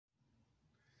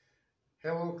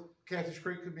Hello, Cathy's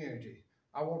Creek community.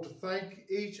 I want to thank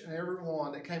each and every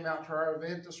one that came out to our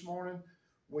event this morning.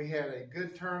 We had a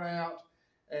good turnout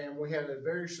and we had a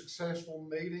very successful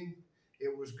meeting.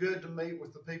 It was good to meet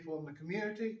with the people in the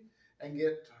community and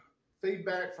get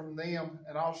feedback from them,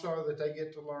 and also that they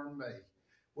get to learn me.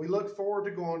 We look forward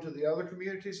to going to the other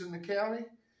communities in the county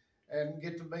and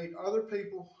get to meet other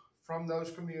people from those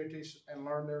communities and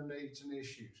learn their needs and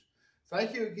issues.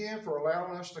 Thank you again for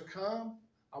allowing us to come.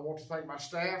 I want to thank my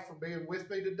staff for being with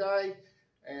me today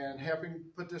and helping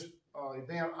put this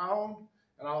event on.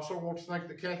 And I also want to thank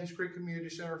the Cathy's Creek Community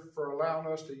Center for allowing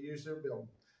us to use their building.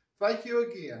 Thank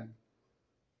you again.